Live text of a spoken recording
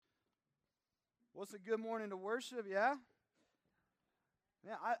Well, it's a good morning to worship, yeah?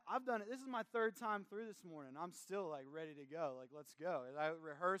 Yeah, I've done it. This is my third time through this morning. I'm still ready to go. Let's go. I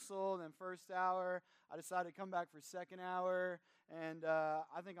rehearsal, then first hour. I decided to come back for second hour, and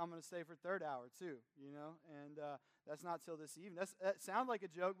I think I'm going to stay for third hour too. And that's not till this evening. That sounds like a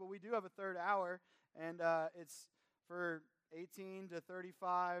joke, but we do have a third hour, and it's for 18 to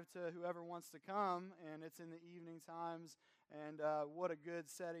 35 to whoever wants to come, and it's in the evening times. And what a good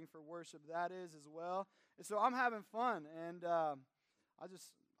setting for worship that is as well. And so I'm having fun, and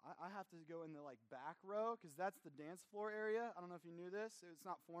I have to go in the back row because that's the dance floor area. I don't know if you knew this. It's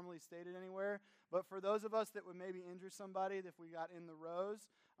not formally stated anywhere. But for those of us that would maybe injure somebody if we got in the rows,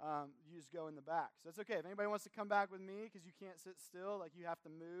 you just go in the back. So that's okay. If anybody wants to come back with me because you can't sit still, you have to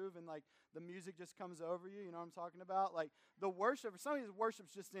move and the music just comes over you. You know what I'm talking about? The worship, for some of you,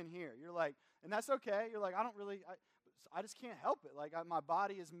 worship's just in here. You're and that's okay. You're I just can't help it. My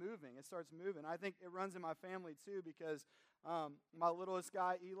body is moving. It starts moving. I think it runs in my family too because my littlest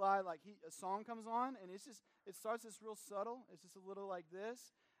guy, Eli, a song comes on, and it starts this real subtle. It's just a little like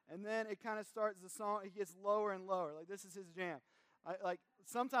this, and then it kind of starts the song. It gets lower and lower. This is his jam.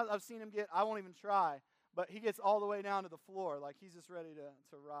 Sometimes I've seen him I won't even try, but he gets all the way down to the floor. He's just ready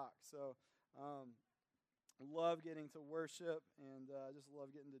to rock. So, love getting to worship, and just love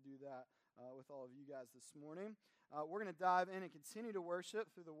getting to do that with all of you guys this morning. We're going to dive in and continue to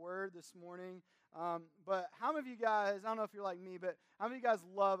worship through the Word this morning. But how many of you guys, I don't know if you're like me, but how many of you guys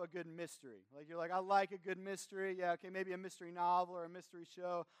love a good mystery? You're I like a good mystery. Yeah, okay, maybe a mystery novel or a mystery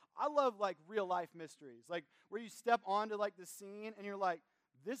show. I love real life mysteries, where you step onto the scene and you're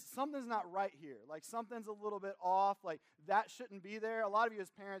something's not right here. Something's a little bit off. That shouldn't be there. A lot of you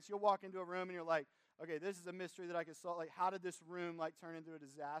as parents, you'll walk into a room and you're okay, this is a mystery that I could solve. How did this room turn into a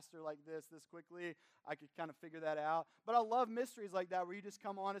disaster this quickly? I could kind of figure that out. But I love mysteries like that where you just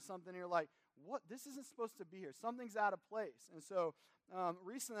come onto something and you're what? This isn't supposed to be here. Something's out of place. And so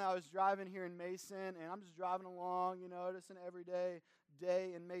recently I was driving here in Mason, and I'm just driving along, just an everyday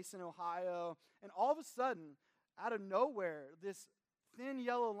day in Mason, Ohio. And all of a sudden, out of nowhere, this thin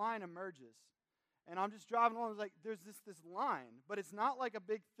yellow line emerges. And I'm just driving along, there's this line, but it's not a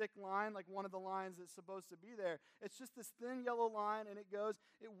big thick line like one of the lines that's supposed to be there. It's just this thin yellow line, and it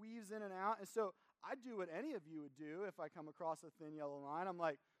weaves in and out. And so I do what any of you would do if I come across a thin yellow line. I'm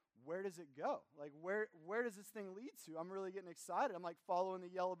where does it go? Where does this thing lead to? I'm really getting excited. I'm following the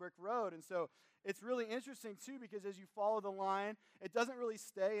yellow brick road. And so it's really interesting too, because as you follow the line, it doesn't really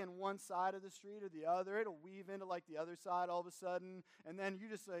stay in one side of the street or the other. It'll weave into the other side all of a sudden. And then you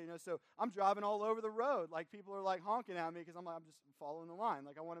just say, so I'm driving all over the road. People are honking at me because I'm just following the line.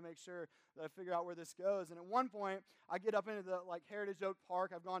 I want to make sure that I figure out where this goes. And at one point, I get up into the Heritage Oak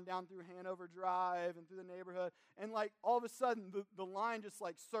Park. I've gone down through Hanover Drive and through the neighborhood. And all of a sudden, the line just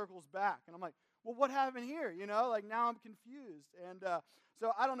circles back. And I'm well, what happened here? Now I'm confused. And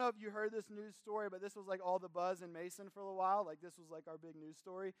so I don't know if you heard this news story, but this was all the buzz in Mason for a little while. This was our big news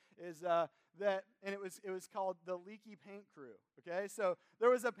story is that, and it was called the Leaky Paint Crew. Okay, so there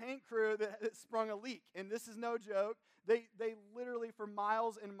was a paint crew that sprung a leak, and this is no joke. They literally for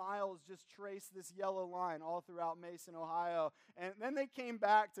miles and miles just traced this yellow line all throughout Mason, Ohio, and then they came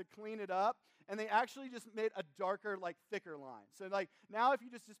back to clean it up, and they actually just made a darker, thicker line. So now if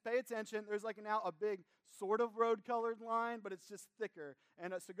you just pay attention, there's now a big sort of road colored line, but it's just thicker.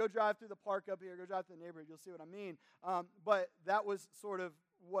 And so go drive through the park up here, go drive through the neighborhood, you'll see what I mean. But that was sort of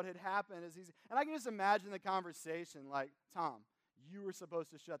what had happened. And I can just imagine the conversation, Tom, you were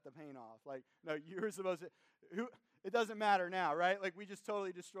supposed to shut the paint off. No, you were supposed to. It doesn't matter now, right? We just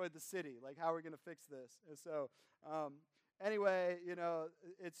totally destroyed the city. How are we going to fix this? And so, anyway,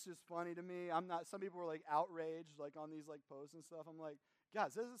 it's just funny to me. Some people were outraged, on these posts and stuff. I'm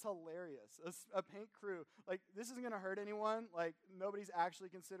guys, this is hilarious. A paint crew, this isn't going to hurt anyone. Nobody's actually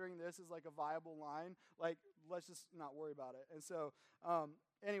considering this as a viable line. Let's just not worry about it. And so,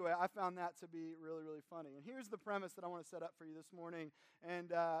 anyway, I found that to be really, really funny. And here's the premise that I want to set up for you this morning.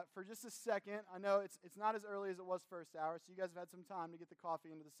 And for just a second, I know it's not as early as it was first hour, so you guys have had some time to get the coffee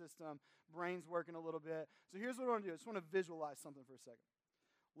into the system, brain's working a little bit. So here's what I want to do. I just want to visualize something for a second.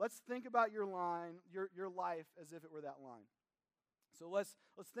 Let's think about your line, your life as if it were that line. So let's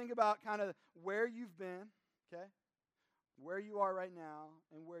think about kind of where you've been, okay, where you are right now,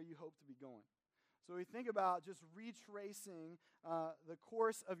 and where you hope to be going. So we think about just retracing the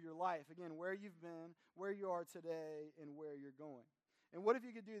course of your life. Again, where you've been, where you are today, and where you're going. And what if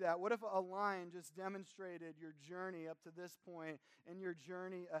you could do that? What if a line just demonstrated your journey up to this point and your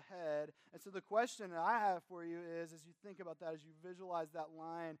journey ahead? And so the question that I have for you is, as you think about that, as you visualize that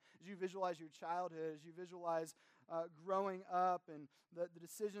line, as you visualize your childhood, as you visualize growing up and the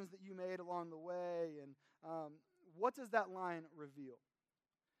decisions that you made along the way. And what does that line reveal?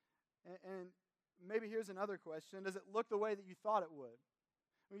 And maybe here's another question. Does it look the way that you thought it would?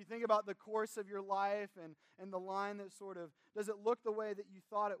 When you think about the course of your life and the line that sort of, does it look the way that you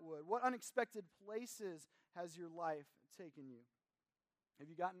thought it would? What unexpected places has your life taken you? Have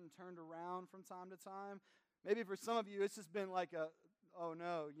you gotten turned around from time to time? Maybe for some of you, it's just been like oh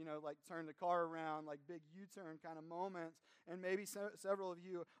no, like turn the car around, like big U-turn kind of moments. And maybe several of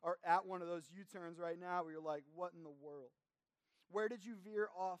you are at one of those U-turns right now where you're like, what in the world? Where did you veer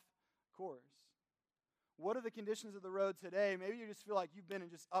off course? What are the conditions of the road today? Maybe you just feel like you've been in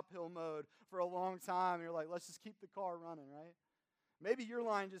just uphill mode for a long time. And you're like, let's just keep the car running, right? Maybe your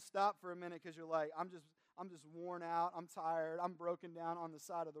line just stopped for a minute because you're like, I'm just worn out. I'm tired. I'm broken down on the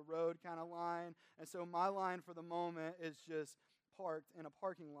side of the road kind of line. And so my line for the moment is just parked in a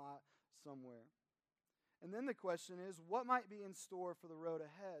parking lot somewhere. And then the question is, what might be in store for the road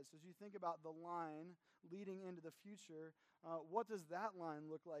ahead? So as you think about the line leading into the future, what does that line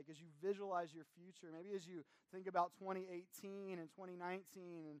look like as you visualize your future? Maybe as you think about 2018 and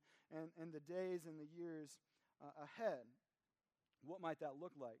 2019 and the days and the years ahead, what might that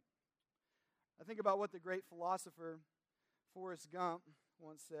look like? I think about what the great philosopher Forrest Gump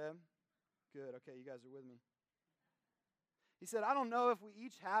once said. Good, okay, you guys are with me. He said, I don't know if we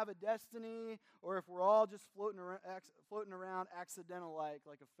each have a destiny or if we're all just floating around accidental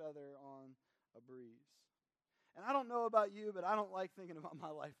like a feather on a breeze. And I don't know about you, but I don't like thinking about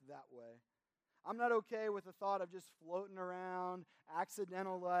my life that way. I'm not okay with the thought of just floating around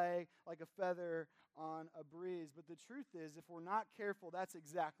accidental like a feather on a breeze. But the truth is, if we're not careful, that's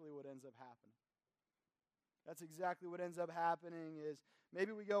exactly what ends up happening. That's exactly what ends up happening is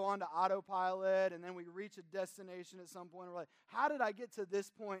maybe we go on to autopilot and then we reach a destination at some point and we're like, how did I get to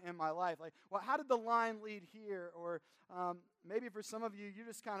this point in my life? Like, well, how did the line lead here? Or maybe for some of you, you're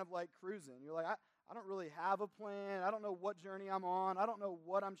just kind of like cruising. You're like, I don't really have a plan. I don't know what journey I'm on. I don't know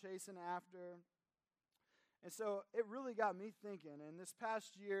what I'm chasing after. And so it really got me thinking. And this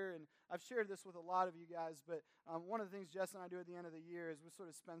past year, and I've shared this with a lot of you guys, but one of the things Jess and I do at the end of the year is we sort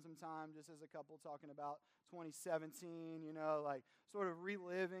of spend some time just as a couple talking about 2017, like sort of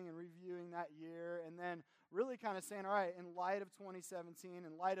reliving and reviewing that year. And then really kind of saying, all right, in light of 2017,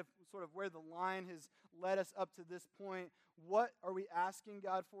 in light of sort of where the line has led us up to this point, what are we asking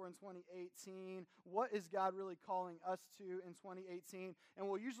God for in 2018? What is God really calling us to in 2018? And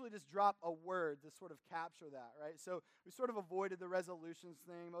we'll usually just drop a word to sort of capture that, right? So we sort of avoided the resolutions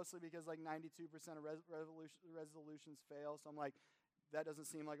thing, mostly because like 92% of resolutions fail. So I'm like, that doesn't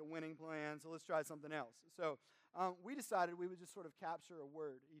seem like a winning plan, so let's try something else. So we decided we would just sort of capture a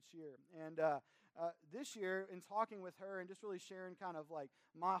word each year. And this year, in talking with her and just really sharing kind of like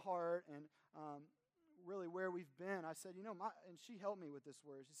my heart and really where we've been, I said, and she helped me with this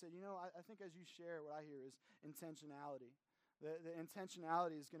word. She said, I think as you share, what I hear is intentionality. The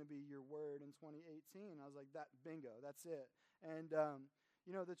intentionality is going to be your word in 2018. I was like, bingo, that's it. And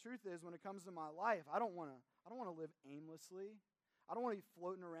the truth is, when it comes to my life, I don't want to live aimlessly. I don't want to be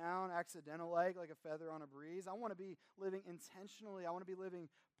floating around accidental like a feather on a breeze. I want to be living intentionally. I want to be living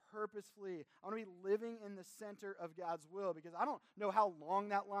purposefully. I want to be living in the center of God's will because I don't know how long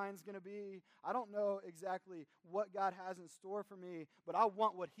that line's going to be. I don't know exactly what God has in store for me, but I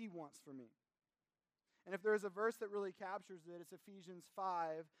want what He wants for me. And if there's a verse that really captures it, it's Ephesians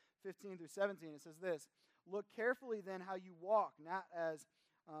 5:15 through 17. It says this: "Look carefully then how you walk, not as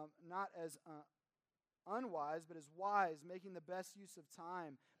unwise, but as wise, making the best use of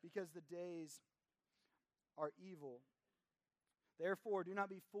time, because the days are evil. Therefore, do not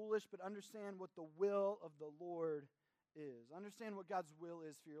be foolish, but understand what the will of the Lord is." Understand what God's will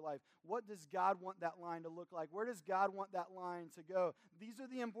is for your life. What does God want that line to look like? Where does God want that line to go? These are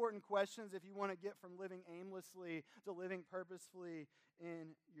the important questions if you want to get from living aimlessly to living purposefully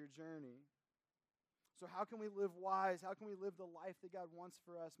in your journey. So how can we live wise? How can we live the life that God wants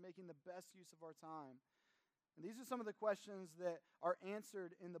for us, making the best use of our time? And these are some of the questions that are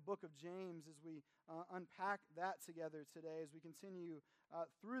answered in the book of James as we unpack that together today, as we continue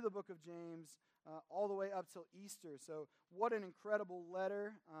through the book of James all the way up till Easter. So what an incredible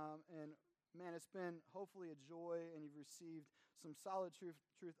letter. And man, it's been hopefully a joy, and you've received some solid truth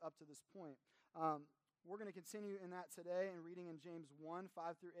up to this point. We're going to continue in that today and reading in James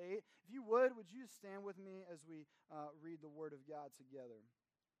 1:5 through 8. If you would you stand with me as we read the Word of God together?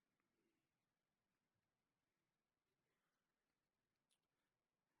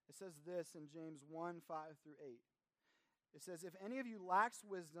 It says this in James 1:5 through 8. It says, "If any of you lacks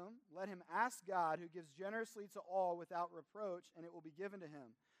wisdom, let him ask God, who gives generously to all without reproach, and it will be given to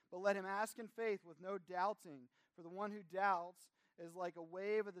him. But let him ask in faith with no doubting. For the one who doubts is like a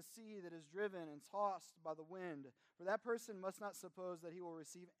wave of the sea that is driven and tossed by the wind. For that person must not suppose that he will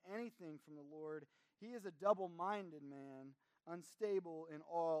receive anything from the Lord. He is a double-minded man, unstable in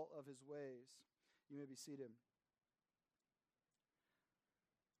all of his ways. You may be seated.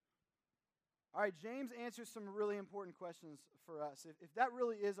 All right, James answers some really important questions for us. If that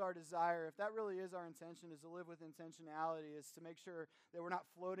really is our desire, if that really is our intention, is to live with intentionality, is to make sure that we're not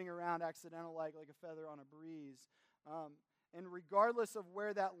floating around accidental like a feather on a breeze. And regardless of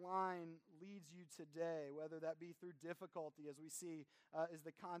where that line leads you today, whether that be through difficulty, as we see is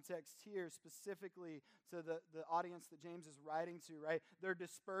the context here, specifically to the audience that James is writing to, right? They're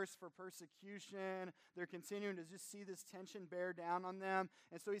dispersed for persecution. They're continuing to just see this tension bear down on them.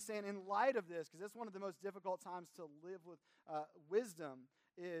 And so he's saying, in light of this, because it's one of the most difficult times to live with wisdom,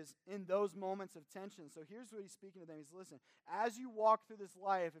 is in those moments of tension. So here's what he's speaking to them. He's, listen, as you walk through this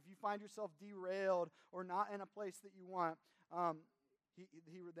life, if you find yourself derailed or not in a place that you want,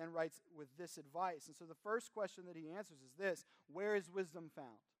 he then writes with this advice. And so the first question that he answers is this: where is wisdom found?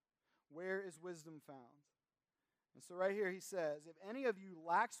 Where is wisdom found? And so right here he says, if any of you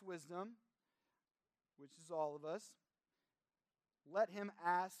lacks wisdom, which is all of us, let him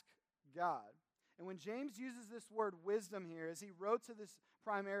ask God. And when James uses this word wisdom here, as he wrote to this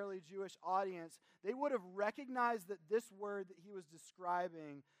primarily Jewish audience, they would have recognized that this word that he was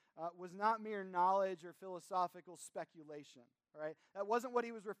describing was not mere knowledge or philosophical speculation. Right? That wasn't what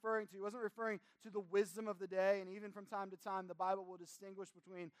he was referring to. He wasn't referring to the wisdom of the day, and even from time to time, the Bible will distinguish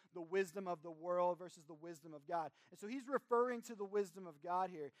between the wisdom of the world versus the wisdom of God. And so he's referring to the wisdom of God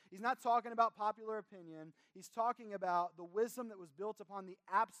here. He's not talking about popular opinion. He's talking about the wisdom that was built upon the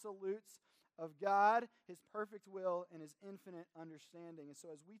absolutes of God, his perfect will, and his infinite understanding. And so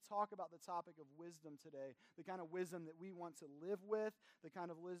as we talk about the topic of wisdom today, the kind of wisdom that we want to live with, the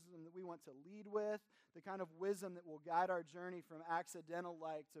kind of wisdom that we want to lead with, the kind of wisdom that will guide our journey from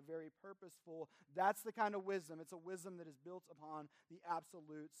accidental-like to very purposeful, that's the kind of wisdom. It's a wisdom that is built upon the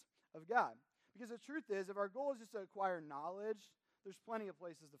absolutes of God. Because the truth is, if our goal is just to acquire knowledge, there's plenty of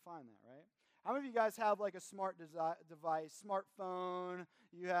places to find that, right? How many of you guys have like a smart device, smartphone?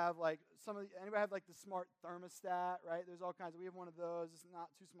 You have like anybody have like the smart thermostat, right? There's all kinds. We have one of those. It's not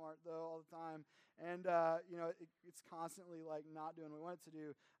too smart though all the time. And, it's constantly like not doing what we want it to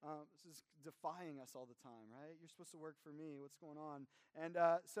do. This is defying us all the time, right? You're supposed to work for me. What's going on? And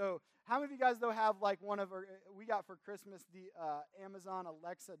so how many of you guys though have like we got for Christmas the Amazon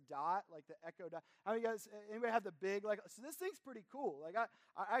Alexa Dot, like the Echo Dot. How many of you guys, anybody have the big, so this thing's pretty cool. Like I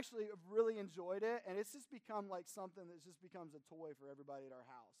actually really enjoyed it, and it's just become like something that just becomes a toy for everybody at our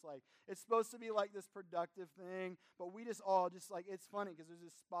house. Like it's supposed to be like this productive thing, but we just all like, it's funny because there's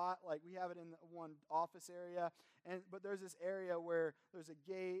this spot, like we have it in one office area, but there's this area where there's a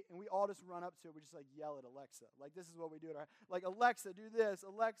gate, and we all just run up to it. We just like yell at Alexa. Like this is what we do at our, like, Alexa, do this,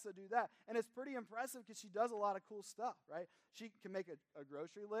 Alexa, do that. And it's pretty impressive because she does a lot of cool stuff, right? She can make a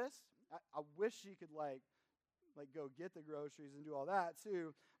grocery list. I wish she could like go get the groceries and do all that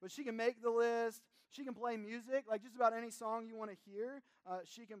too. But she can make the list. She can play music, like just about any song you want to hear.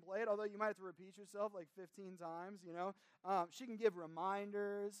 She can play it, although you might have to repeat yourself like 15 times, She can give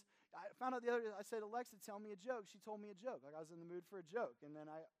reminders. I found out the other day, I said, Alexa, tell me a joke. She told me a joke. Like I was in the mood for a joke. And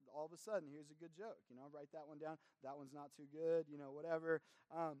then all of a sudden, here's a good joke. Write that one down. That one's not too good, whatever.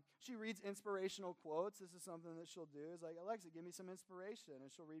 She reads inspirational quotes. This is something that she'll do. It's like, Alexa, give me some inspiration.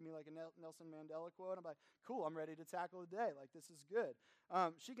 And she'll read me like a Nelson Mandela quote. I'm like, cool, I'm ready to tackle the day. Like, this is good.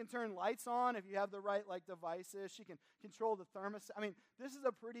 She can turn lights on if you have the right like devices. She can control the thermostat. I mean, this is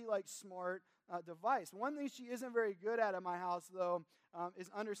a pretty like smart device. One thing she isn't very good at my house, though, is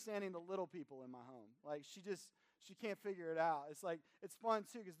understanding the little people in my home. Like, she can't figure it out. It's like, it's fun,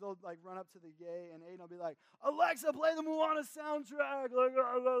 too, because they'll, like, run up to the gate, and Aiden will be like, Alexa, play the Moana soundtrack. Like,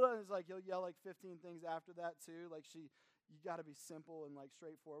 it's like, he'll yell, like, 15 things after that, too. Like, you got to be simple and, like,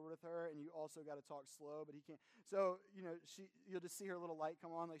 straightforward with her, and you also got to talk slow, but he can't. So, you'll just see her little light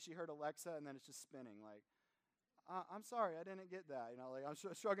come on, like, she heard Alexa, and then it's just spinning, like, I'm sorry, I didn't get that. I'm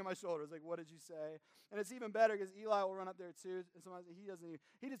shrugging my shoulders, like, what did you say? And it's even better because Eli will run up there too, and sometimes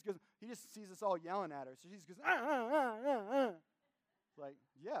he just sees us all yelling at her. So she just goes, Like,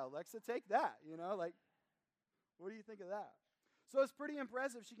 yeah, Alexa, take that, like, what do you think of that? So it's pretty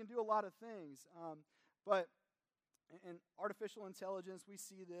impressive. She can do a lot of things. But in artificial intelligence, we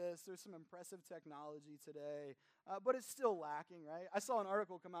see this. There's some impressive technology today, but it's still lacking, right? I saw an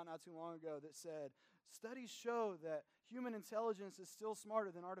article come out not too long ago that said, studies show that human intelligence is still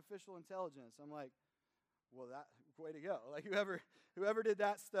smarter than artificial intelligence. I'm like, well, way to go. Like whoever did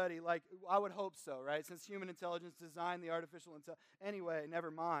that study, like I would hope so, right? Since human intelligence designed the artificial intelligence. Anyway,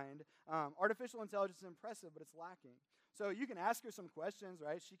 never mind. Artificial intelligence is impressive, but it's lacking. So you can ask her some questions,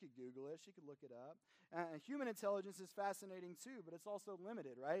 right? She could Google it. She could look it up. Human intelligence is fascinating too, but it's also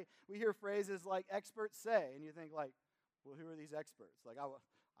limited, right? We hear phrases like experts say, and you think like, well, who are these experts? Like,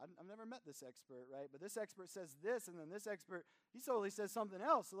 I've never met this expert, right? But this expert says this, and then this expert, he totally says something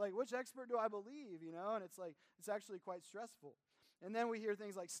else. So, like, which expert do I believe, And it's like, it's actually quite stressful. And then we hear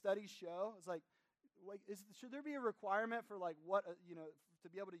things like studies show. It's like should there be a requirement for, like, what, to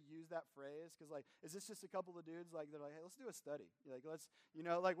be able to use that phrase? Because, like, is this just a couple of dudes, like, they're like, hey, let's do a study. Like, let's,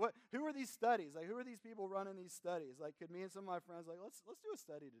 who are these studies? Like, who are these people running these studies? Like, could me and some of my friends, like, let's do a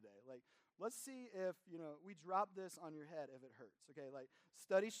study today. Like, let's see if, we drop this on your head if it hurts, okay? Like,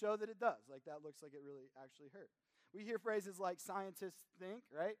 studies show that it does. Like, that looks like it really actually hurt. We hear phrases like scientists think,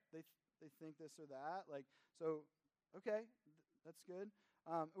 right? They think this or that. Like, so, okay, that's good.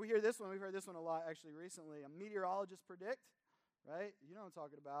 We hear this one. We've heard this one a lot, actually, recently. A meteorologist predict, right? You know what I'm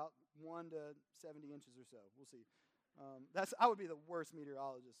talking about. 1 to 70 inches or so. We'll see. I would be the worst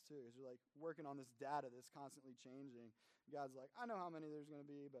meteorologist, too, because you're, like, working on this data that's constantly changing. God's like, I know how many there's going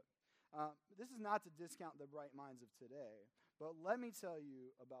to be, but this is not to discount the bright minds of today, but let me tell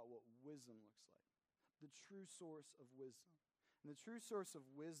you about what wisdom looks like, the true source of wisdom. And the true source of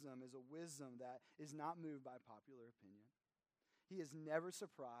wisdom is a wisdom that is not moved by popular opinion. He is never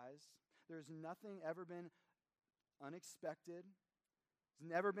surprised. There's nothing ever been unexpected. He's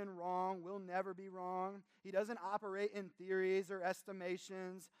never been wrong, will never be wrong. He doesn't operate in theories or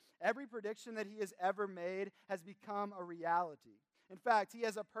estimations. Every prediction that he has ever made has become a reality. In fact, he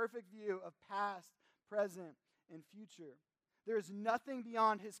has a perfect view of past, present, and future. There is nothing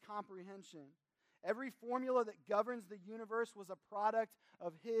beyond his comprehension. Every formula that governs the universe was a product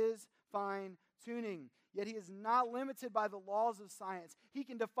of his fine-tuning. Yet he is not limited by the laws of science. He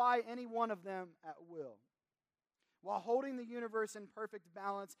can defy any one of them at will. While holding the universe in perfect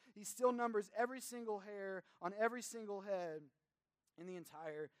balance, he still numbers every single hair on every single head in the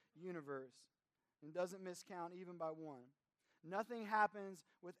entire universe and doesn't miscount even by one. Nothing happens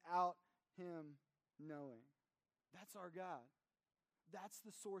without him knowing. That's our God. That's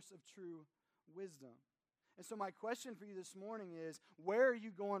the source of true wisdom. And so my question for you this morning is, where are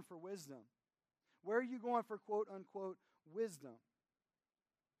you going for wisdom? Where are you going for quote-unquote wisdom?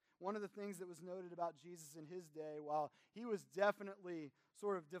 One of the things that was noted about Jesus in his day, while he was definitely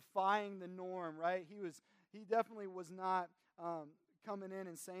sort of defying the norm, right? He definitely was not coming in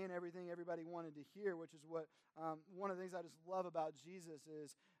and saying everything everybody wanted to hear, which is what one of the things I just love about Jesus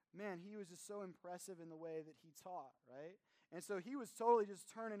is, man, he was just so impressive in the way that he taught, right? And so he was totally just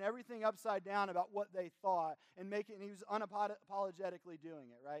turning everything upside down about what they thought and he was unapologetically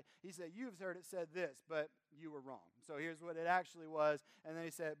doing it, right? He said, you've heard it said this, but you were wrong. So here's what it actually was. And then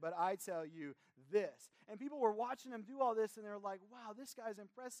he said, but I tell you this. And people were watching him do all this, and they're like, wow, this guy's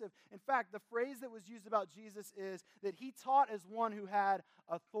impressive. In fact, the phrase that was used about Jesus is that he taught as one who had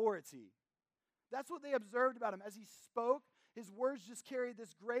authority. That's what they observed about him. As he spoke, his words just carried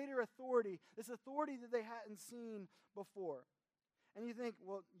this greater authority, this authority that they hadn't seen before. And you think,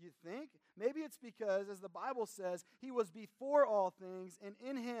 well, maybe it's because, as the Bible says, he was before all things, and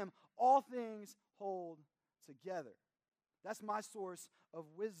in him all things hold together. That's my source of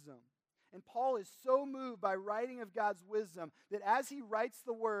wisdom. And Paul is so moved by writing of God's wisdom that as he writes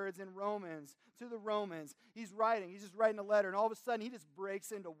the words in Romans to the Romans, he's just writing a letter, and all of a sudden he just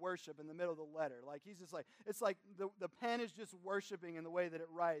breaks into worship in the middle of the letter. Like he's just like, it's like the pen is just worshiping in the way that it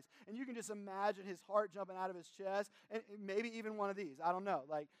writes. And you can just imagine his heart jumping out of his chest, and maybe even one of these. I don't know.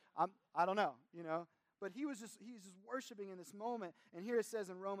 I don't know, But he's just worshiping in this moment. And here it says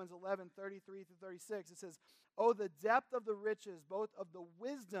in Romans 11:33-36, it says, oh, the depth of the riches, both of the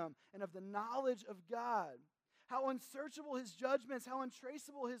wisdom and of the knowledge of God. How unsearchable his judgments, how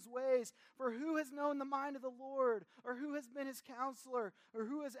untraceable his ways. For who has known the mind of the Lord? Or who has been his counselor? Or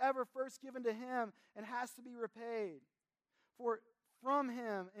who has ever first given to him and has to be repaid? For from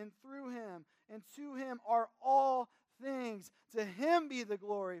him and through him and to him are all things. To him be the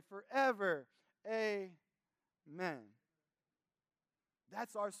glory forever. Amen.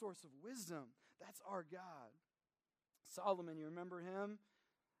 That's our source of wisdom. That's our God. Solomon, you remember him?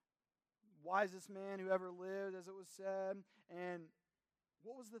 Wisest man who ever lived, as it was said. And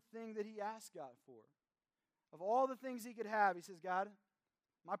what was the thing that he asked God for? Of all the things he could have, he says, God,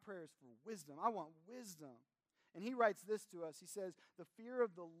 my prayer is for wisdom. I want wisdom. And he writes this to us. He says, the fear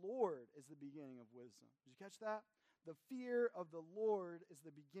of the Lord is the beginning of wisdom. Did you catch that? The fear of the Lord is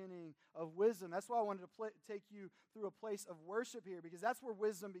the beginning of wisdom. That's why I wanted to take you through a place of worship here, because that's where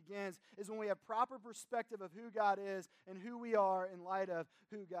wisdom begins, is when we have proper perspective of who God is and who we are in light of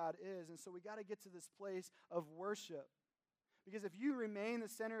who God is. And so we got to get to this place of worship. Because if you remain the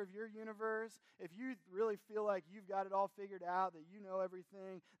center of your universe, if you really feel like you've got it all figured out, that you know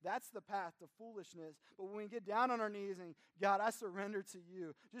everything, that's the path to foolishness. But when we get down on our knees and, God, I surrender to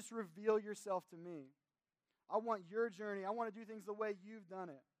you, just reveal yourself to me. I want your journey. I want to do things the way you've done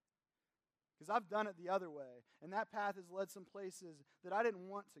it. Because I've done it the other way. And that path has led some places that I didn't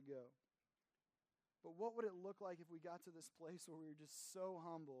want to go. But what would it look like if we got to this place where we were just so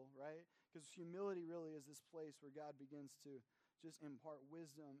humble, right? Because humility really is this place where God begins to just impart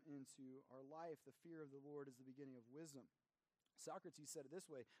wisdom into our life. The fear of the Lord is the beginning of wisdom. Socrates said it this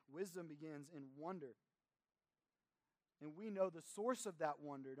way: wisdom begins in wonder. And we know the source of that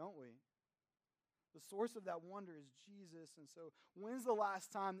wonder, don't we? The source of that wonder is Jesus. And so when's the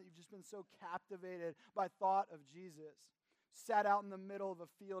last time that you've just been so captivated by thought of Jesus? Sat out in the middle of a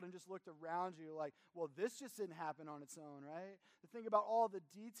field and just looked around you like, well, this just didn't happen on its own, right? To think about all the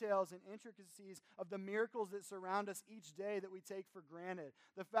details and intricacies of the miracles that surround us each day that we take for granted.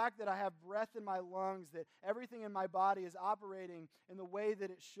 The fact that I have breath in my lungs, that everything in my body is operating in the way that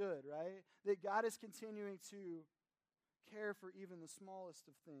it should, right? That God is continuing to care for even the smallest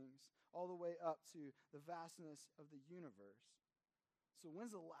of things, all the way up to the vastness of the universe. So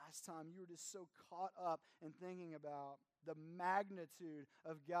when's the last time you were just so caught up in thinking about the magnitude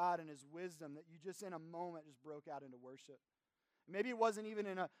of God and his wisdom that you just in a moment just broke out into worship? Maybe it wasn't even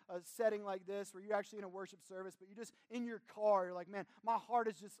in a setting like this where you're actually in a worship service, but you just in your car, you're like, man, my heart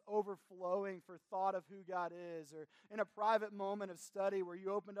is just overflowing for thought of who God is. Or in a private moment of study where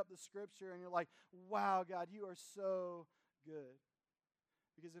you opened up the scripture and you're like, wow, God, you are so good.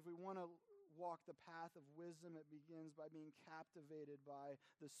 Because if we want to walk the path of wisdom, it begins by being captivated by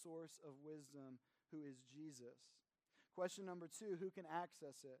the source of wisdom, who is Jesus. Question number 2, who can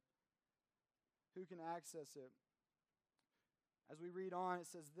access it? Who can access it? As we read on, it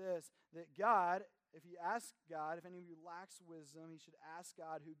says this, that God, if you ask God, if any of you lacks wisdom, he should ask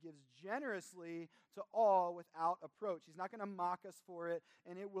God, who gives generously to all without approach. He's not going to mock us for it,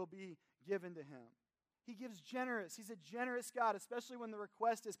 and it will be given to him. He gives generous. He's a generous God, especially when the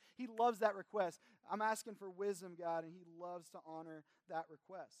request is, he loves that request. I'm asking for wisdom, God, and he loves to honor that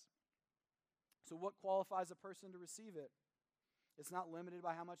request. So what qualifies a person to receive it? It's not limited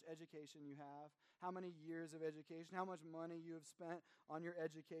by how much education you have, how many years of education, how much money you have spent on your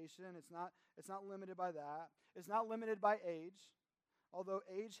education. It's not limited by that. It's not limited by age, although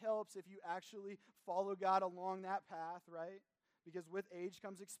age helps if you actually follow God along that path, right? Because with age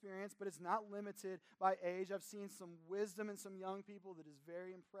comes experience, but it's not limited by age. I've seen some wisdom in some young people that is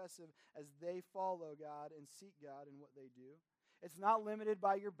very impressive as they follow God and seek God in what they do. It's not limited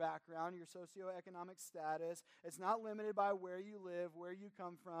by your background, your socioeconomic status. It's not limited by where you live, where you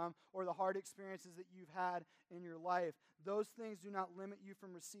come from, or the hard experiences that you've had in your life. Those things do not limit you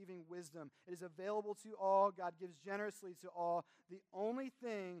from receiving wisdom. It is available to all. God gives generously to all. The only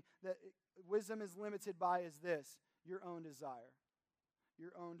thing that wisdom is limited by is this: your own desire.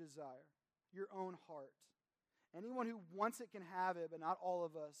 Your own desire. Your own heart. Anyone who wants it can have it, but not all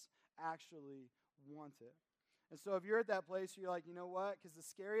of us actually want it. And so if you're at that place, you're like, you know what? Because the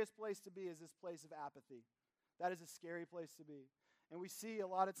scariest place to be is this place of apathy. That is a scary place to be. And we see a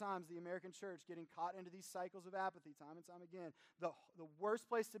lot of times the American church getting caught into these cycles of apathy time and time again. The worst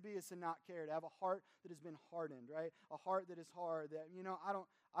place to be is to not care, to have a heart that has been hardened, right? A heart that is hard, that,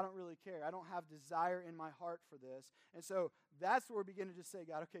 I don't really care. I don't have desire in my heart for this. And so that's where we begin to just say,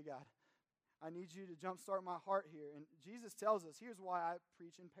 God, okay, God, I need you to jumpstart my heart here. And Jesus tells us, here's why I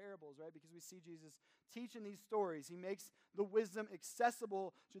preach in parables, right? Because we see Jesus teaching these stories. He makes the wisdom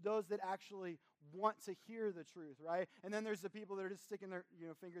accessible to those that actually want to hear the truth, right? And then there's the people that are just sticking their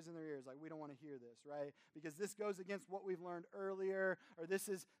fingers in their ears, like, we don't want to hear this, right? Because this goes against what we've learned earlier, or this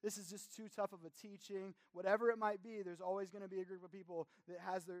is just too tough of a teaching. Whatever it might be, there's always going to be a group of people that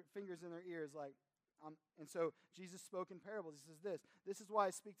has their fingers in their ears, like, and so Jesus spoke in parables. He says this is why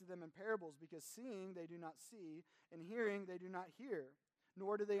I speak to them in parables, because seeing they do not see, and hearing they do not hear,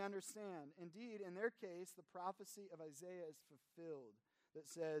 nor do they understand. Indeed, in their case, the prophecy of Isaiah is fulfilled that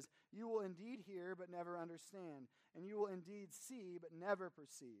says, you will indeed hear, but never understand, and you will indeed see, but never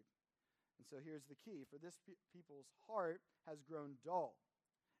perceive. And so here's the key. For this people's heart has grown dull,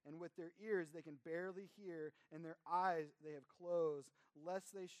 and with their ears they can barely hear, and their eyes they have closed,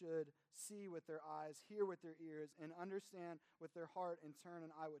 lest they should see with their eyes, hear with their ears, and understand with their heart, and turn,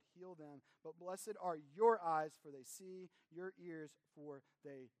 and I would heal them. But blessed are your eyes, for they see, your ears, for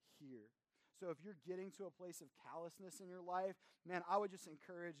they hear. So if you're getting to a place of callousness in your life, man, I would just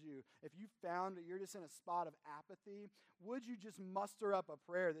encourage you. If you found that you're just in a spot of apathy, would you just muster up a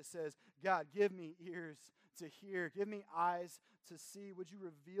prayer that says, God, give me ears to hear, give me eyes to see. Would you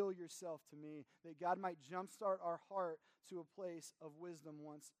reveal yourself to me that God might jumpstart our heart to a place of wisdom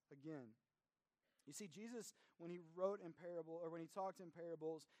once again? You see, Jesus, when he wrote in parable, or when he talked in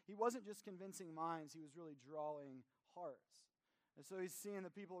parables, he wasn't just convincing minds, he was really drawing hearts. And so he's seeing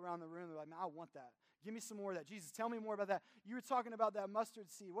the people around the room, they're like, man, I want that. Give me some more of that. Jesus, tell me more about that. You were talking about that mustard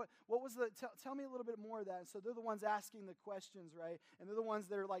seed. What was tell me a little bit more of that. And so they're the ones asking the questions, right? And they're the ones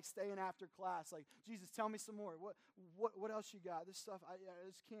that are like staying after class, like, Jesus, tell me some more. What else you got? This stuff, I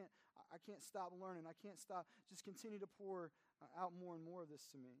just can't, I can't stop learning. I can't stop. Just continue to pour out more and more of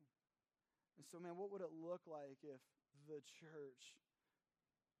this to me. And so, man, what would it look like if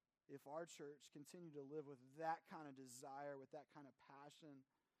our church continued to live with that kind of desire, with that kind of passion,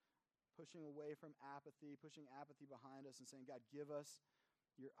 pushing away from apathy, pushing apathy behind us and saying, God, give us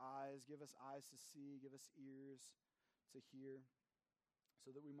your eyes, give us eyes to see, give us ears to hear,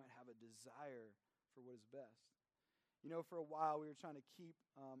 so that we might have a desire for what is best. You know, for a while we were trying to keep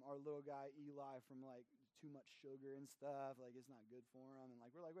our little guy Eli from like too much sugar and stuff, like it's not good for him, and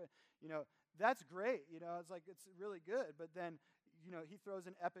like we're like, wait, you know, that's great, you know, it's like it's really good, but then, you know, he throws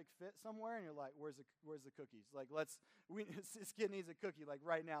an epic fit somewhere, and you're like, where's the cookies? Like, this kid needs a cookie, like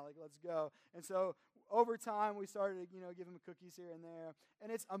right now, like let's go. And so over time we started to, you know, give him cookies here and there, and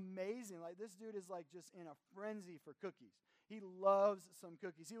it's amazing. Like this dude is like just in a frenzy for cookies. He loves some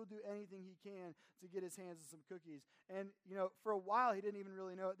cookies. He will do anything he can to get his hands on some cookies. And, you know, for a while, he didn't even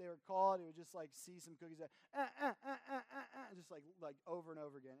really know what they were called. He would just, like, see some cookies, just like over and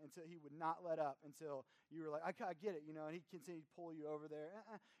over again, until he would not let up, until you were like, I get it, you know, and he'd continue to pull you over there.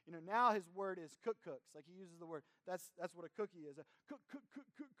 You know, now his word is cooks. Like, he uses the word. That's what a cookie is. Cook.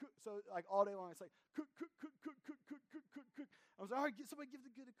 So, like, all day long, it's like, cook. I was like, all right, somebody give the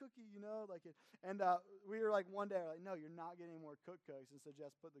kid a cookie, you know, like it. And we were like, one day, like, no, you're not getting any more cooks. And so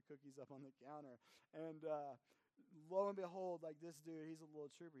Jess put the cookies up on the counter. And lo and behold, like this dude, he's a little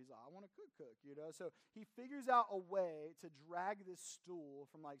trooper. He's like, I want a cook, you know. So he figures out a way to drag this stool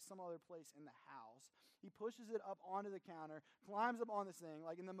from like some other place in the house. He pushes it up onto the counter, climbs up on this thing,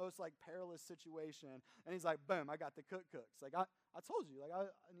 like in the most like perilous situation. And he's like, boom, I got the cooks. Like I told you, like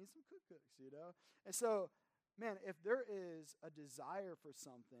I need some cooks, you know. And so, man, if there is a desire for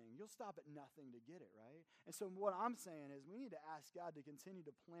something, you'll stop at nothing to get it, right? And so what I'm saying is we need to ask God to continue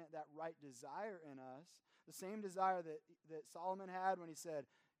to plant that right desire in us, the same desire that Solomon had when he said,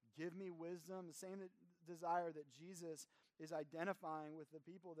 give me wisdom, the same desire that Jesus is identifying with the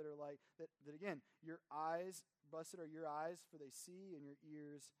people that are like, that again, your eyes, blessed are your eyes for they see, and your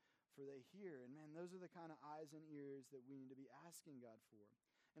ears for they hear. And man, those are the kind of eyes and ears that we need to be asking God for.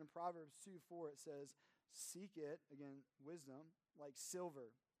 And in Proverbs 2:4 it says, seek it, again, wisdom, like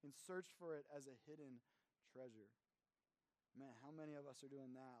silver, and search for it as a hidden treasure. Man, how many of us are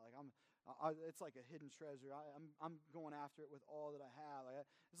doing that? Like it's like a hidden treasure. I'm going after it with all that I have.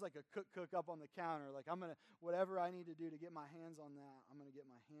 It's like a cook up on the counter. Like whatever I need to do to get my hands on that, I'm gonna get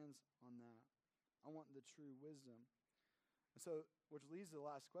my hands on that. I want the true wisdom. And so, which leads to the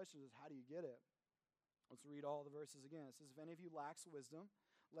last question is, how do you get it? Let's read all the verses again. It says, if any of you lacks wisdom,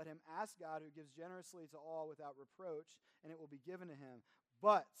 let him ask God, who gives generously to all without reproach, and it will be given to him.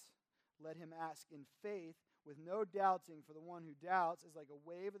 But let him ask in faith with no doubting, for the one who doubts is like a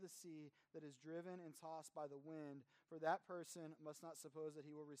wave of the sea that is driven and tossed by the wind. For that person must not suppose that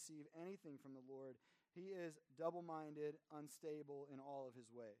he will receive anything from the Lord. He is double-minded, unstable in all of his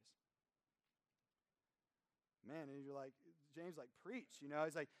ways. Man, and you're like, James, like, preach, you know.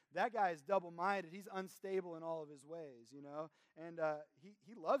 He's like, that guy is double-minded. He's unstable in all of his ways, you know. And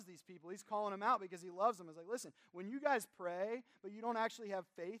he loves these people. He's calling them out because he loves them. He's like, listen, when you guys pray, but you don't actually have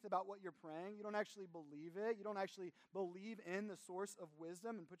faith about what you're praying, you don't actually believe it, you don't actually believe in the source of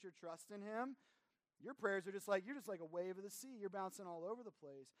wisdom and put your trust in him, your prayers are just like, you're just like a wave of the sea. You're bouncing all over the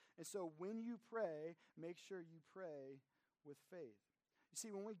place. And so when you pray, make sure you pray with faith. You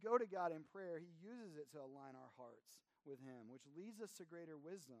see, when we go to God in prayer, he uses it to align our hearts with him, which leads us to greater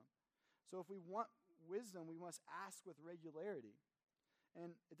wisdom. So if we want wisdom, we must ask with regularity.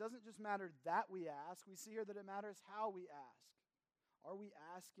 And it doesn't just matter that we ask. We see here that it matters how we ask. Are we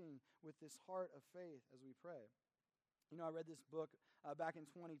asking with this heart of faith as we pray? You know, I read this book back in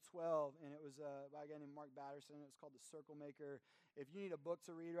 2012, and it was by a guy named Mark Batterson. It was called The Circle Maker. If you need a book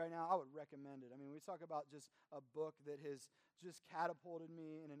to read right now, I would recommend it. I mean, we talk about just a book that has just catapulted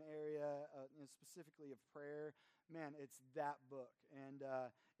me in an area, specifically of prayer. Man, it's that book. And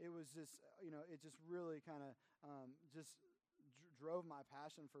it was just, you know, it just really kind of just drove my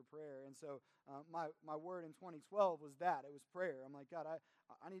passion for prayer. And so my word in 2012 was that. It was prayer. I'm like, God,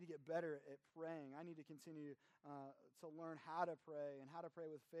 I need to get better at praying. I need to continue to learn how to pray and how to pray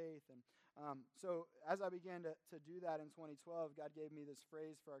with faith. And so as I began to do that in 2012, God gave me this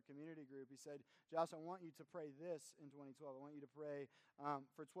phrase for our community group. He said, Josh, I want you to pray this in 2012. I want you to pray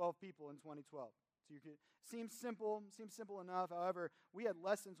for 12 people in 2012. So you could seems simple enough. However, we had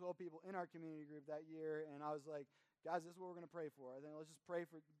less than 12 people in our community group that year, and I was like, guys, this is what we're going to pray for. I think let's just pray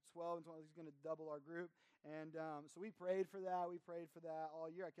for 12 and 12. He's going to double our group. And so we prayed for that. We prayed for that all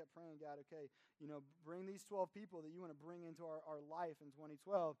year. I kept praying, God, okay, bring these 12 people that you want to bring into our life in 2012,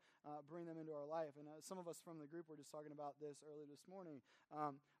 bring them into our life. And some of us from the group were just talking about this early this morning.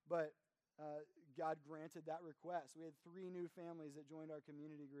 But God granted that request. We had 3 new families that joined our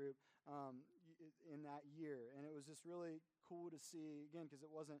community group in that year. And it was just really cool to see, again, because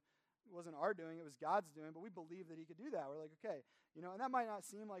it wasn't our doing, it was God's doing, but we believed that he could do that. We're like, okay, and that might not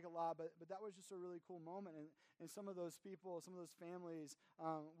seem like a lot, but that was just a really cool moment. And some of those people, some of those families,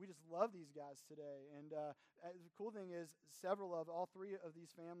 we just love these guys today. And the cool thing is all 3 of these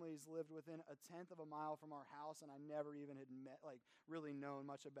families lived within a 1/10 of a mile from our house, and I never even had really known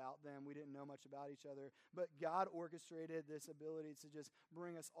much about them. We didn't know much about each other, but God orchestrated this ability to just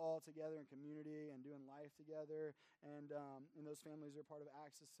bring us all together in community and doing life together. And those families are part of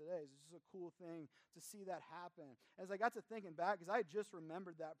Access today. So it's just a cool thing to see that happen. As I got to thinking back, because I had just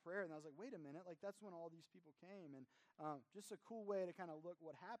remembered that prayer, and I was like, wait a minute, that's when all these people came. And just a cool way to kind of look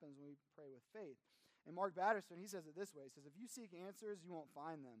what happens when we pray with faith. And Mark Batterson, he says it this way. He says, if you seek answers, you won't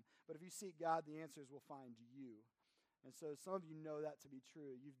find them. But if you seek God, the answers will find you. And so some of you know that to be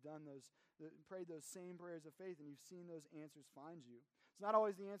true. You've prayed those same prayers of faith, and you've seen those answers find you. It's not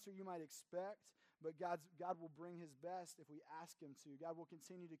always the answer you might expect, but God will bring his best if we ask him to. God will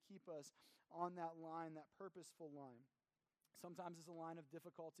continue to keep us on that line, that purposeful line. Sometimes it's a line of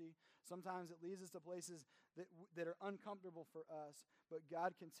difficulty. Sometimes it leads us to places that are uncomfortable for us, but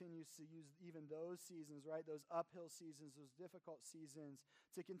God continues to use even those seasons, right? Those uphill seasons, those difficult seasons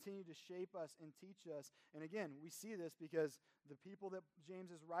to continue to shape us and teach us. And again, we see this because the people that James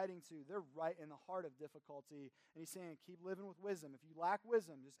is writing to, they're right in the heart of difficulty. And he's saying, keep living with wisdom. If you lack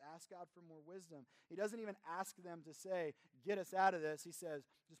wisdom, just ask God for more wisdom. He doesn't even ask them to say, get us out of this. He says,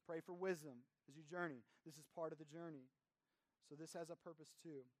 just pray for wisdom as you journey. This is part of the journey. So this has a purpose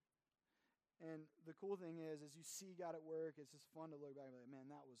too. And the cool thing is, as you see God at work, it's just fun to look back and be like, man,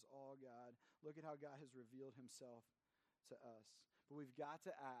 that was all God. Look at how God has revealed himself to us. But we've got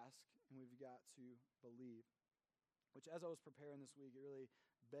to ask, and we've got to believe. Which, as I was preparing this week, it really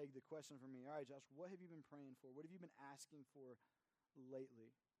begged the question for me, all right, Josh, what have you been praying for? What have you been asking for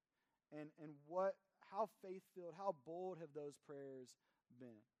lately? And how faith-filled, how bold have those prayers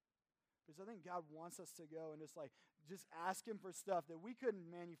been? Because I think God wants us to go and just ask him for stuff that we couldn't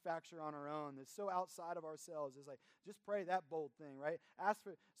manufacture on our own, that's so outside of ourselves. It's like, just pray that bold thing, right? Ask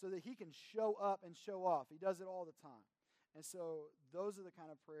for so that he can show up and show off. He does it all the time. And so those are the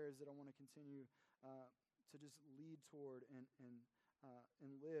kind of prayers that I want to continue to just lead toward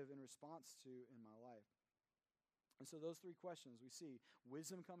and live in response to in my life. And so those 3 questions we see.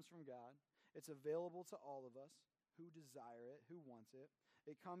 Wisdom comes from God. It's available to all of us who desire it, who wants it.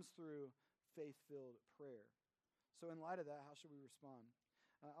 It comes through faith-filled prayer. So in light of that, how should we respond?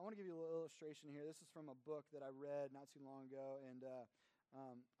 I want to give you a little illustration here. This is from a book that I read not too long ago, and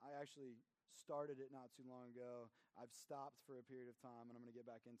I actually started it not too long ago. I've stopped for a period of time, and I'm going to get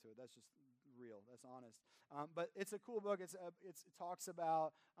back into it. That's just real. That's honest. But it's a cool book. It talks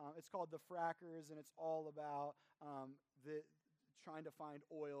about, it's called The Frackers, and it's all about trying to find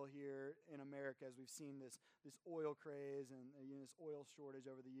oil here in America, as we've seen this oil craze and this oil shortage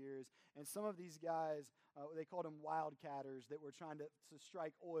over the years. And some of these guys, they called them wildcatters, that were trying to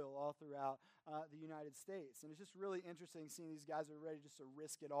strike oil all throughout the United States. And it's just really interesting seeing these guys are ready just to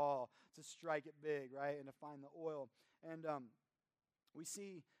risk it all to strike it big, right, and to find the oil. And we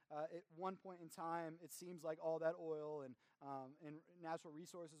see at one point in time, it seems like all that oil and natural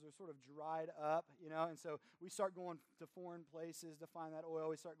resources are sort of dried up, and so we start going to foreign places to find that oil.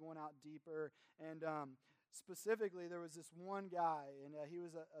 We start going out deeper, and specifically, there was this one guy, and it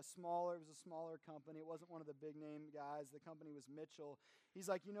was a smaller company. It wasn't one of the big name guys. The company was Mitchell. He's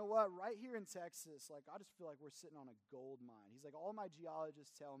like, you know what? Right here in Texas, I just feel like we're sitting on a gold mine. He's like, all my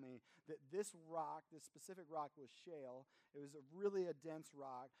geologists tell me that this specific rock was shale. It was a dense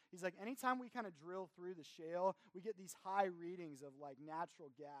rock. He's like, anytime we kind of drill through the shale, we get these high readings of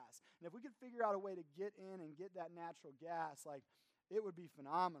natural gas. And if we could figure out a way to get in and get that natural gas, it would be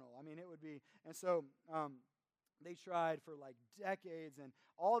phenomenal. I mean, it would be. And so they tried for decades, and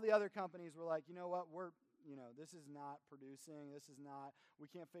all the other companies were like, you know what, we're this is not producing. This is not, we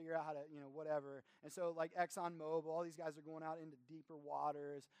can't figure out how to, whatever. And so like ExxonMobil, all these guys are going out into deeper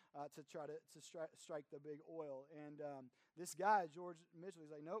waters to try to strike the big oil. And this guy, George Mitchell,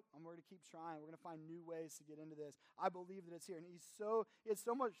 he's like, nope, I'm going to keep trying. We're going to find new ways to get into this. I believe that it's here. And he had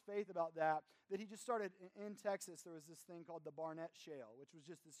so much faith about that he just started in Texas. There was this thing called the Barnett Shale, which was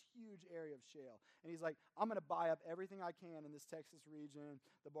just this huge area of shale. And he's like, I'm going to buy up everything I can in this Texas region,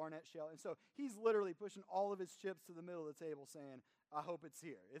 the Barnett Shale. And so he's literally pushing all of his chips to the middle of the table saying, I hope it's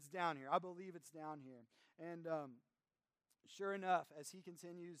here. It's down here. I believe it's down here. And sure enough, as he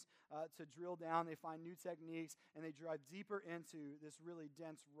continues to drill down, they find new techniques, and they drive deeper into this really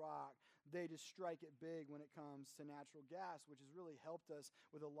dense rock. They just strike it big when it comes to natural gas, which has really helped us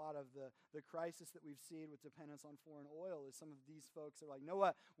with a lot of the crisis that we've seen with dependence on foreign oil. Is some of these folks are like, you know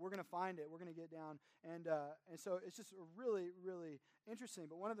what, we're going to find it. We're going to get down. And so it's just really, really interesting.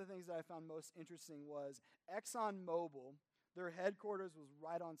 But one of the things that I found most interesting was ExxonMobil, their headquarters was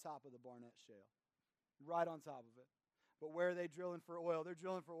right on top of the Barnett Shale, right on top of it. But where are they drilling for oil? They're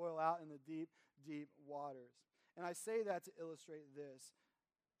drilling for oil out in the deep, deep waters. And I say that to illustrate this.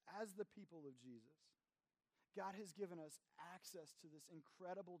 As the people of Jesus, God has given us access to this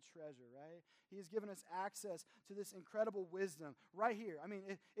incredible treasure, right? He has given us access to this incredible wisdom right here. I mean,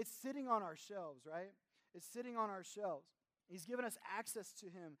 it's sitting on our shelves, right? It's sitting on our shelves. He's given us access to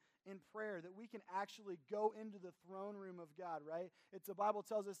him in prayer, that we can actually go into the throne room of God, right? The Bible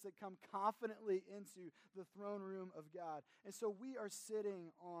tells us to come confidently into the throne room of God. And so we are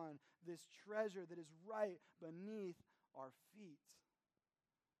sitting on this treasure that is right beneath our feet.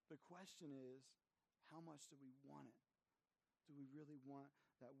 The question is, how much do we want it? Do we really want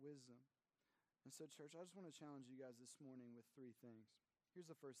that wisdom? And so, church, I just want to challenge you guys this morning with 3 things.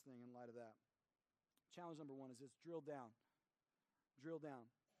 Here's the first thing in light of that. Challenge number 1 is this: drill down. Drill down.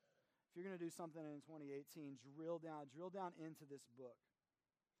 If you're going to do something in 2018, drill down into this book.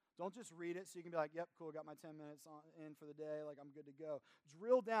 Don't just read it so you can be like, yep, cool, got my 10 minutes in for the day, like I'm good to go.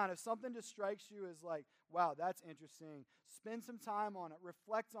 Drill down. If something just strikes you as like, wow, that's interesting, spend some time on it,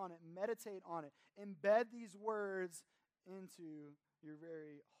 reflect on it, meditate on it, embed these words into your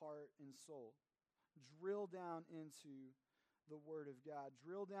very heart and soul. Drill down into the Word of God.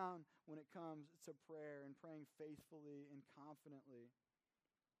 Drill down when it comes to prayer and praying faithfully and confidently.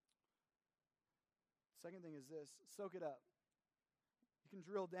 Second thing is this: soak it up. You can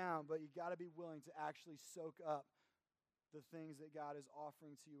drill down, but you got to be willing to actually soak up the things that God is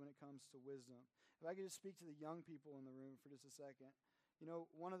offering to you when it comes to wisdom. If I could just speak to the young people in the room for just a second.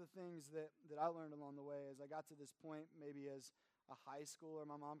 One of the things that I learned along the way is I got to this point, maybe as a high schooler,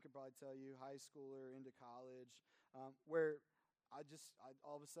 my mom could probably tell you, high schooler into college, where I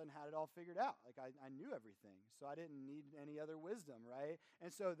all of a sudden had it all figured out. Like I knew everything, so I didn't need any other wisdom, right? And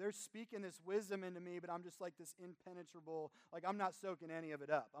so they're speaking this wisdom into me, but I'm just like this impenetrable, like I'm not soaking any of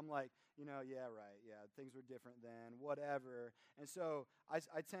it up. I'm like, yeah, right, yeah, things were different then, whatever. And so I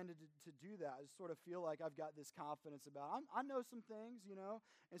tended to do that. I just sort of feel like I've got this confidence about, I know some things,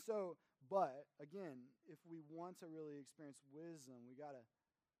 And so, but again, if we want to really experience wisdom,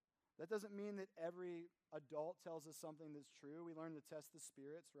 that doesn't mean that every adult tells us something that's true. We learn to test the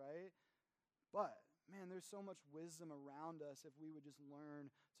spirits, right? But, man, there's so much wisdom around us if we would just learn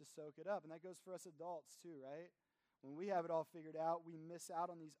to soak it up. And that goes for us adults too, right? When we have it all figured out, we miss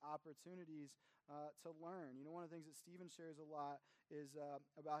out on these opportunities to learn. One of the things that Stephen shares a lot is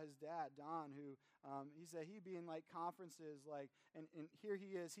about his dad, Don, who he said he'd be in like conferences, and here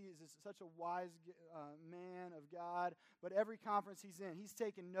he is such a wise man of God, but every conference he's in, he's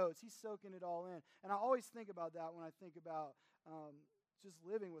taking notes, he's soaking it all in. And I always think about that when I think about just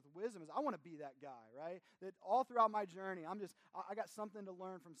living with wisdom. Is I want to be that guy, right? That all throughout my journey, I got something to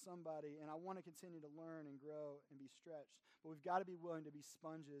learn from somebody, and I want to continue to learn and grow and be stretched. But we've got to be willing to be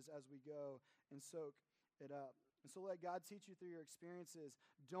sponges as we go and soak it up. And so let God teach you through your experiences.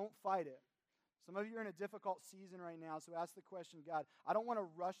 Don't fight it. Some of you are in a difficult season right now, so ask the question, God, I don't want to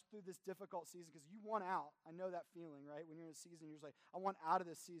rush through this difficult season because you want out. I know that feeling, right? When you're in a season, you're just like, I want out of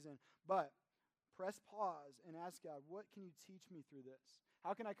this season. But press pause and ask God, what can you teach me through this?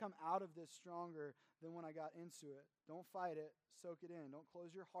 How can I come out of this stronger than when I got into it? Don't fight it. Soak it in. Don't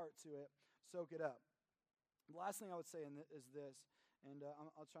close your heart to it. Soak it up. The last thing I would say is this, and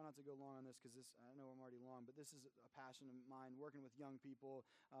I'll try not to go long on this because I know I'm already long, but this is a passion of mine, working with young people,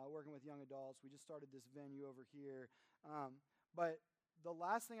 working with young adults. We just started this venue over here. But the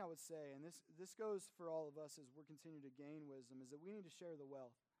last thing I would say, and this goes for all of us as we're continuing to gain wisdom, is that we need to share the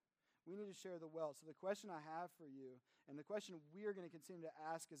wealth. We need to share the wealth. So the question I have for you, and the question we are going to continue to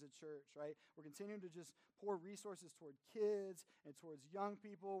ask as a church, right? We're continuing to just pour resources toward kids and towards young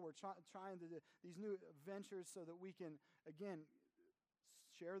people. We're trying to do these new ventures so that we can, again,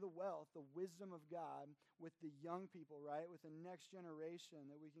 share the wealth, the wisdom of God with the young people, right? With the next generation,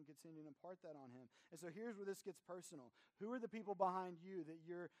 that we can continue to impart that on him. And so here's where this gets personal. Who are the people behind you that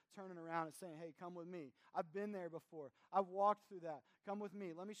you're turning around and saying, hey, come with me? I've been there before. I've walked through that. Come with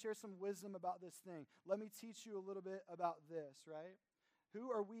me. Let me share some wisdom about this thing. Let me teach you a little bit about this, right? Who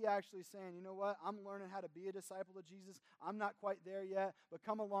are we actually saying, you know what, I'm learning how to be a disciple of Jesus. I'm not quite there yet, but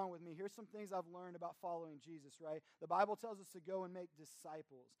come along with me. Here's some things I've learned about following Jesus, right? The Bible tells us to go and make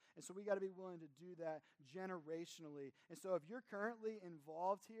disciples. And so we got to be willing to do that generationally. And so if you're currently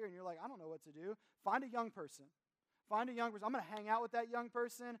involved here and you're like, I don't know what to do, find a young person. Find a young person. I'm going to hang out with that young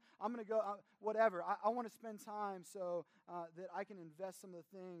person. I'm going to go, whatever. I want to spend time so that I can invest some of the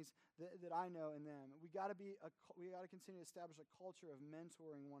things that I know in them. We got to continue to establish a culture of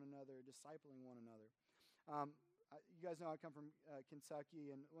mentoring one another, discipling one another. You guys know I come from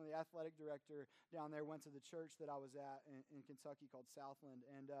Kentucky, and one of the athletic director down there went to the church that I was at in Kentucky called Southland,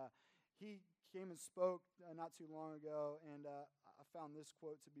 and he came and spoke not too long ago, and I found this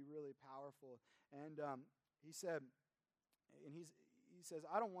quote to be really powerful. And he said, he says,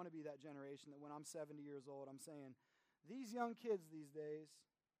 I don't want to be that generation that when I'm 70 years old, I'm saying, these young kids these days,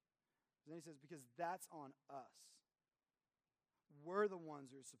 then he says, because that's on us. We're the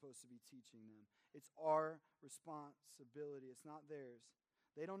ones who are supposed to be teaching them. It's our responsibility. It's not theirs.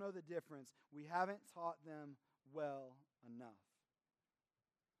 They don't know the difference. We haven't taught them well enough.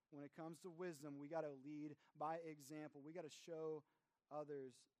 When it comes to wisdom, we got to lead by example. We got to show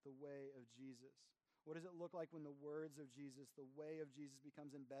others the way of Jesus. What does it look like when the words of Jesus, the way of Jesus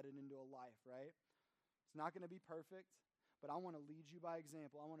becomes embedded into a life, right? It's not going to be perfect, but I want to lead you by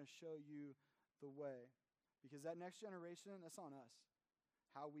example. I want to show you the way. Because that next generation, that's on us,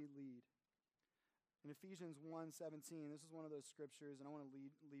 how we lead. In Ephesians 1:17, this is one of those scriptures, and I want to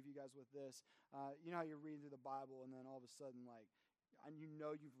leave you guys with this. You know how you're reading through the Bible, and then all of a sudden, and you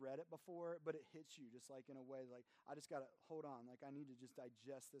know you've read it before, but it hits you just like in a way like, I just got to hold on. Like, I need to just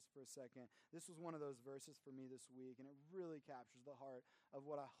digest this for a second. This was one of those verses for me this week, and it really captures the heart of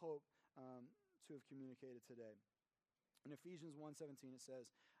what I hope to have communicated today. In Ephesians 1:17, it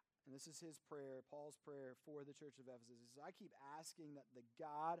says, and this is his prayer, Paul's prayer for the church of Ephesus. He says, I keep asking that the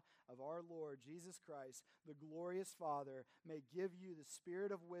God of our Lord Jesus Christ, the glorious Father, may give you the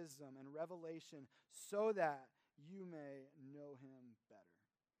spirit of wisdom and revelation so that you may know him better.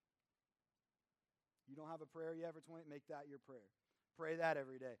 You don't have a prayer yet for 20? Make that your prayer. Pray that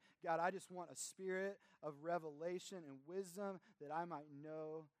every day. God, I just want a spirit of revelation and wisdom that I might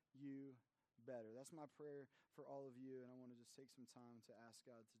know you better. That's my prayer for all of you, and I want to just take some time to ask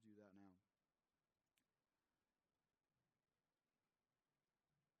God to do that now.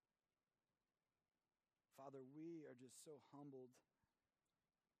 Father, we are just so humbled.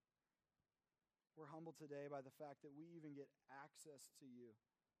 We're humbled today by the fact that we even get access to you.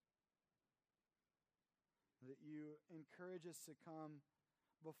 That you encourage us to come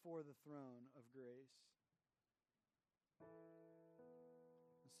before the throne of grace.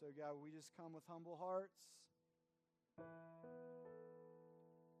 And so, God, we just come with humble hearts,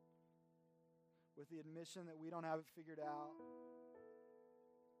 with the admission that we don't have it figured out,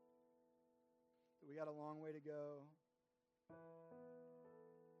 that we got a long way to go.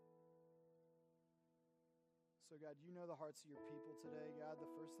 So, God, you know the hearts of your people today. God, the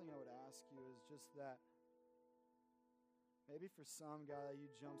first thing I would ask you is just that maybe for some, God, that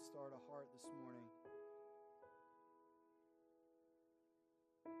you jumpstart a heart this morning.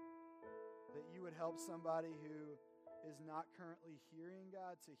 That you would help somebody who is not currently hearing,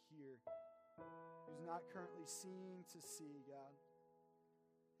 God, to hear. Who's not currently seeing to see, God.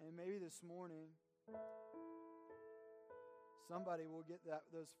 And maybe this morning, somebody will get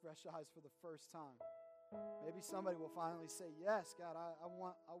those fresh eyes for the first time. Maybe somebody will finally say, yes, God, I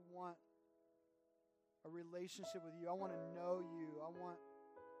want a relationship with you. I want to know you. I want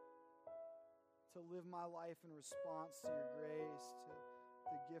to live my life in response to your grace, to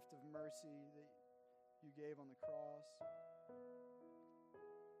the gift of mercy that you gave on the cross.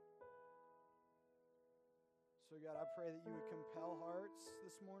 So, God, I pray that you would compel hearts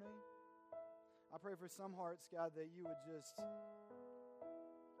this morning. I pray for some hearts, God, that you would just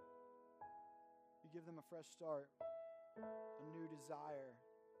give them a fresh start, a new desire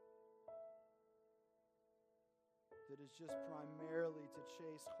that is just primarily to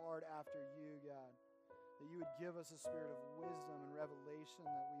chase hard after you, God. That you would give us a spirit of wisdom and revelation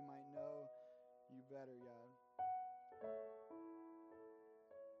that we might know you better, God.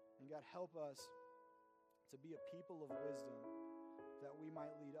 And God, help us to be a people of wisdom, that we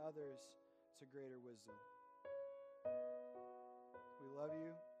might lead others to greater wisdom. We love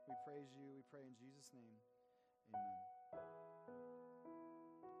you. We praise you. We pray in Jesus' name. Amen.